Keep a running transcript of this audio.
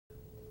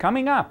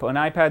Coming up on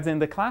iPads in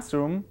the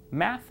Classroom,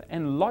 math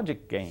and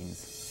logic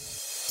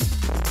games.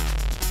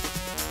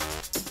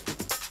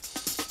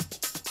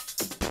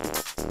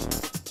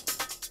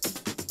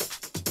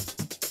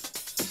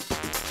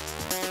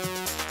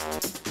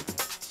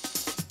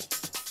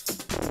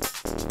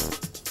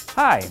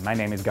 Hi, my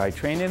name is Guy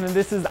Trainin and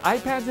this is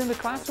iPads in the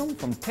Classroom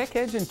from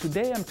TechEdge, and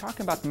today I'm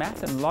talking about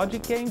math and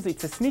logic games.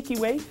 It's a sneaky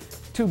way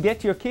to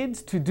get your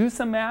kids to do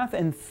some math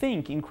and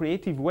think in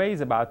creative ways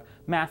about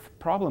math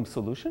problem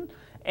solution.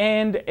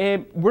 And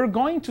we're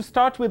going to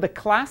start with a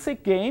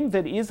classic game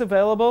that is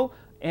available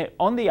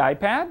on the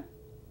iPad.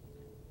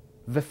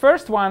 The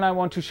first one I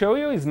want to show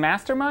you is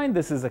Mastermind.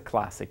 This is a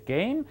classic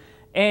game,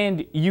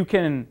 and you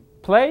can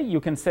play,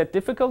 you can set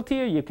difficulty,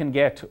 you can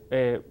get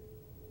the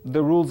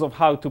rules of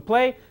how to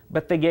play,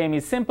 but the game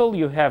is simple.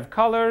 You have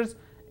colors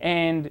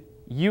and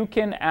you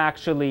can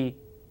actually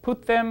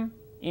put them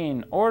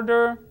in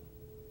order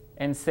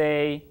and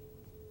say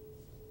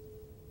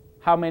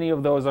how many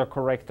of those are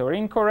correct or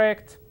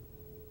incorrect,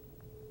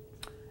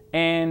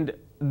 and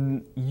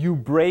you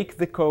break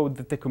the code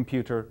that the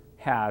computer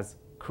has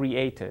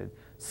created.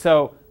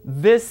 So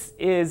this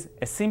is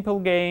a simple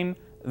game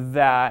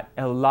that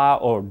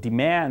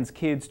demands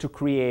kids to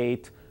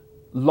create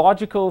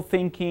logical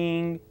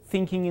thinking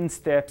in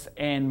steps,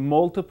 and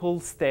multiple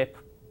step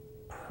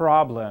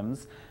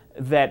problems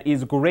that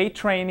is great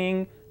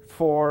training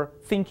for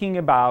thinking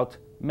about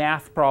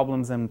math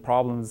problems and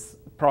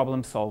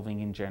problem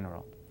solving in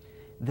general.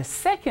 The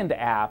second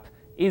app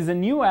is a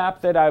new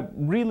app that I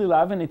really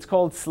love, and it's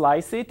called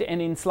Slice It.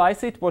 And in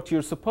Slice It, what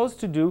you're supposed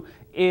to do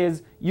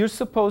is you're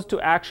supposed to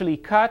actually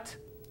cut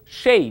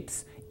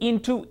shapes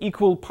into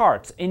equal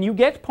parts, and you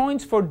get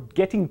points for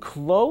getting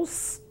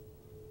close.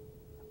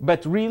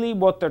 But really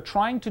what they're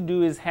trying to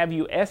do is have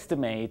you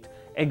estimate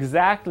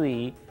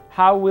exactly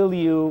how will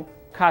you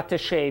cut a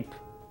shape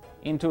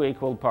into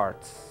equal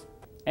parts.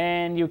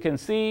 And you can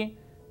see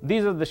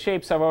these are the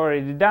shapes I've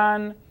already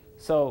done.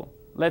 So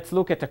let's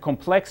look at a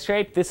complex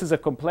shape. This is a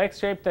complex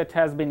shape that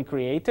has been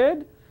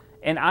created,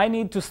 and I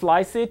need to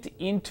slice it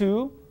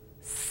into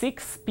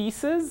 6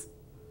 pieces.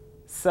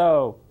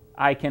 So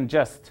I can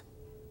just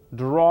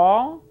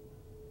draw.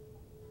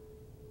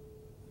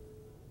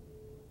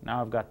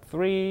 Now I've got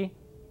 3,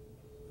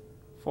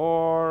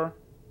 4,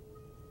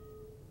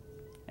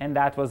 and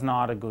that was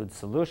not a good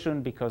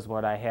solution because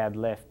what I had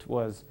left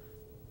was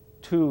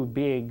too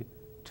big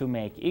to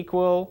make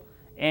equal.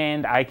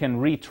 And I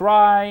can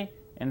retry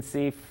and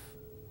see if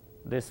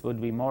this would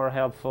be more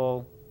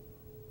helpful.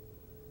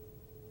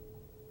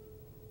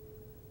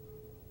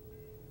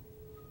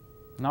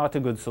 Not a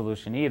good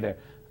solution either.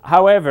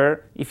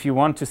 However, if you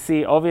want to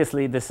see,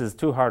 obviously this is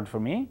too hard for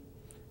me.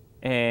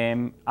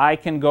 I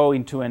can go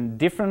into a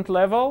different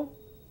level.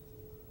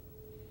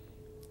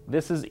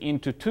 This is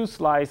into 2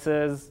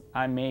 slices.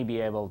 I may be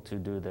able to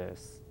do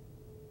this.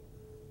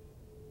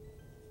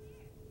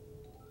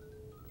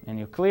 And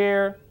you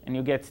clear, and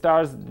you get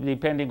stars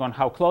depending on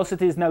how close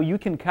it is. Now you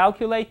can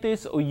calculate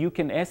this or you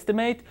can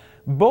estimate.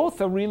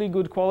 Both are really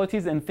good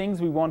qualities and things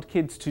we want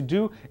kids to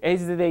do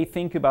as they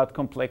think about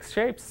complex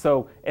shapes.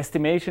 So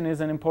estimation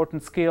is an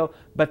important skill,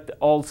 but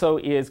also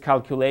is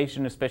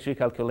calculation, especially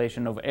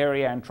calculation of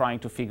area and trying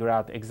to figure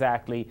out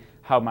exactly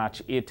how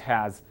much it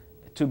has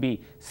to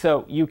be.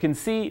 So you can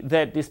see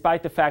that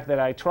despite the fact that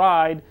I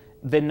tried,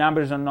 the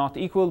numbers are not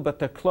equal, but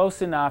they're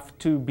close enough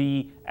to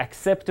be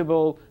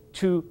acceptable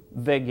to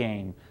the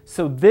game.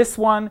 So this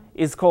one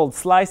is called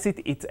Slice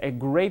It. It's a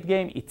great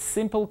game. It's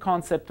simple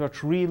concept,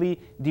 but really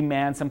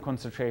demands some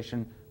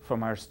concentration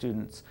from our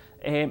students.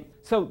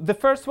 So the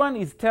first one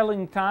is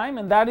telling time,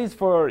 and that is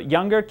for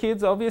younger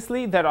kids,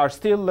 obviously, that are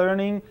still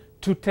learning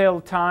to tell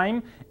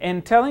time.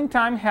 And telling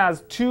time has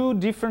 2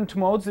 different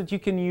modes that you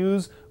can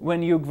use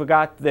when you've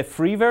got the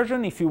free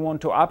version. If you want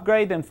to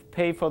upgrade and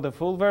pay for the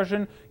full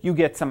version, you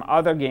get some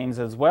other games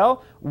as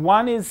well.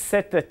 One is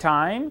set the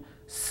time.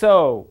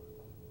 So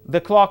the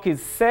clock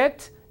is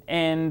set,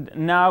 and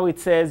now it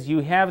says you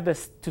have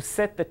to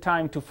set the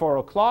time to 4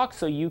 o'clock,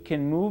 so you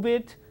can move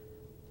it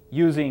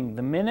using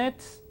the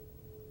minutes,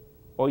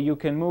 or you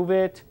can move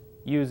it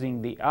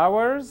using the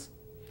hours.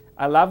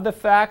 I love the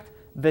fact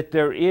that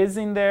there is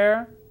in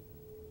there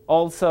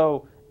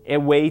also a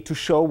way to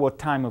show what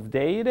time of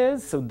day it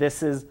is. So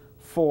this is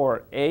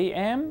 4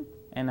 a.m.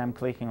 and I'm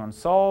clicking on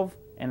solve,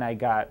 and I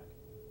got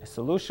a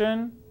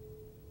solution.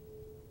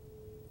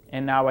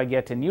 And now I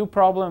get a new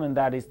problem, and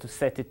that is to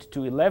set it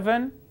to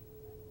 11.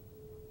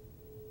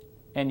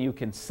 And you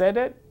can set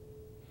it.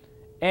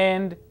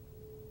 And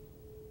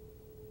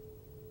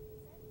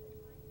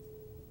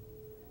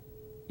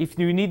if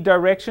you need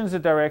directions, the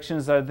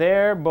directions are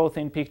there, both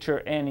in picture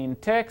and in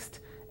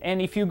text.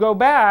 And if you go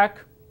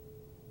back,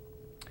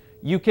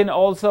 you can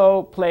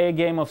also play a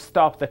game of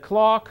Stop the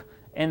Clock,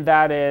 and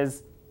that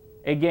is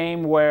a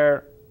game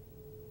where,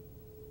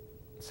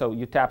 so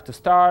you tap to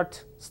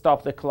start,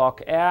 stop the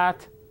clock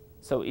at,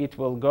 so it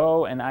will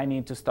go, and I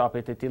need to stop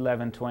it at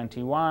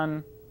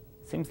 11:21.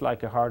 Seems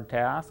like a hard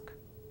task.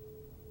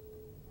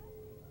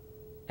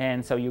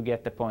 And so you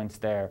get the points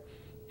there.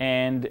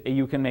 and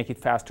you can make it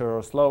faster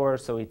or slower,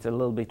 so it's a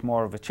little bit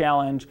more of a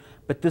challenge.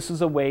 But this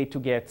is a way to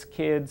get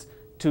kids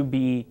to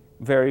be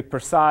very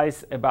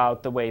precise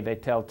about the way they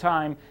tell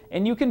time.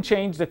 And you can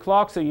change the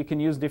clock, so you can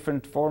use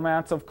different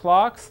formats of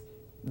clocks.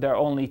 There are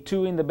only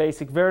 2 in the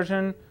basic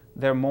version.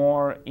 There are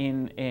more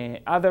in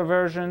other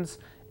versions.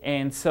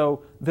 And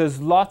so there's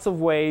lots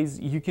of ways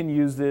you can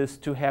use this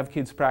to have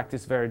kids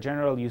practice very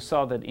general. You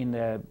saw that in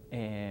the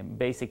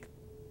basic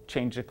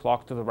change the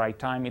clock to the right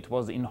time, it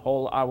was in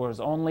whole hours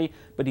only.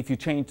 But if you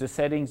change the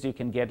settings, you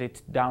can get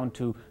it down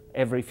to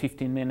every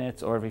 15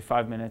 minutes or every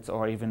 5 minutes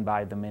or even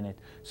by the minute.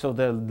 So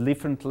the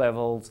different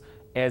levels,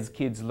 as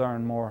kids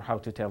learn more how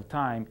to tell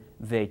time,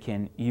 they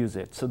can use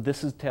it. So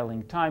this is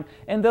telling time.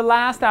 And the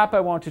last app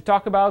I want to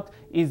talk about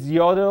is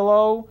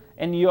Yodelo.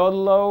 And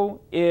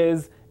Yodelo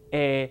is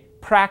a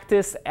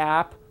practice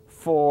app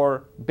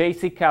for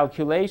basic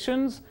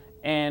calculations.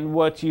 And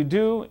what you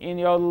do in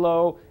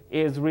Yodelo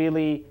is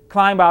really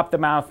climb up the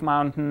math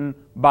mountain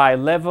by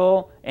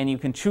level, and you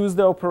can choose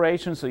the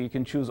operation. So you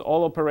can choose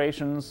all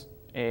operations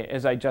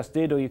as I just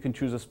did, or you can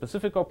choose a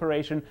specific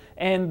operation,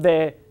 and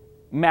the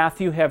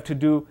math you have to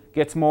do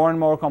gets more and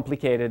more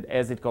complicated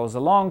as it goes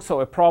along.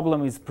 So a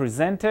problem is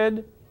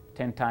presented,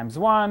 10 times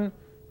 1,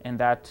 and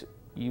that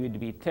you would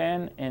be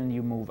 10, and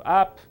you move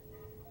up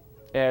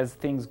as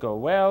things go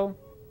well.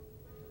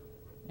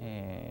 5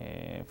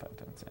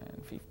 times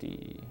 10, 50.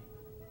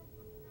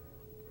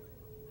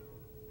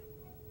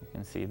 You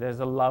can see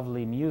there's a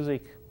lovely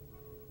music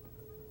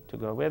to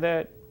go with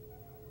it.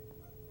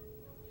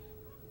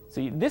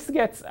 So this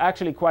gets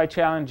actually quite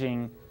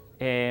challenging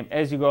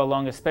as you go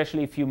along,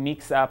 especially if you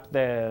mix up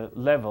the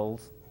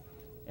levels.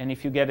 And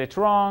if you get it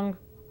wrong,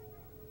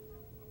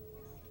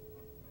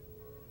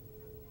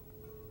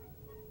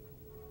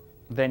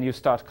 then you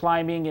start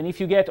climbing. And if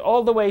you get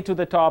all the way to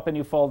the top and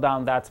you fall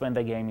down, that's when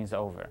the game is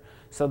over.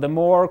 So the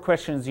more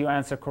questions you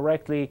answer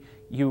correctly,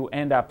 you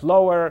end up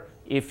lower.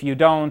 If you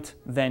don't,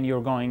 then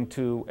you're going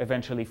to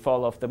eventually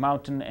fall off the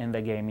mountain and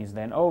the game is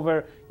then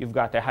over. You've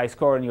got a high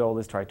score and you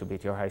always try to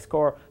beat your high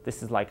score.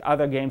 This is like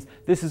other games.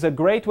 This is a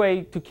great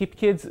way to keep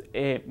kids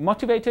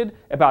motivated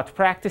about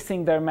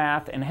practicing their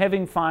math and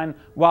having fun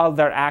while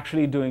they're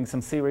actually doing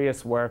some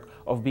serious work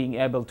of being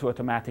able to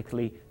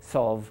automatically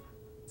solve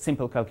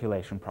simple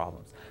calculation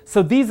problems.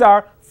 So these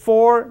are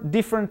 4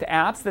 different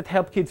apps that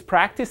help kids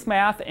practice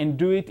math and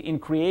do it in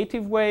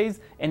creative ways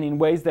and in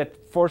ways that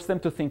force them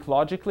to think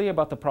logically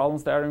about the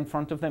problems that are in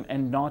front of them,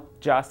 and not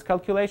just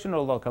calculation,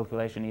 although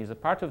calculation is a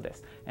part of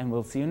this. And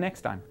we'll see you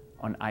next time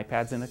on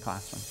iPads in the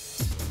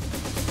Classroom.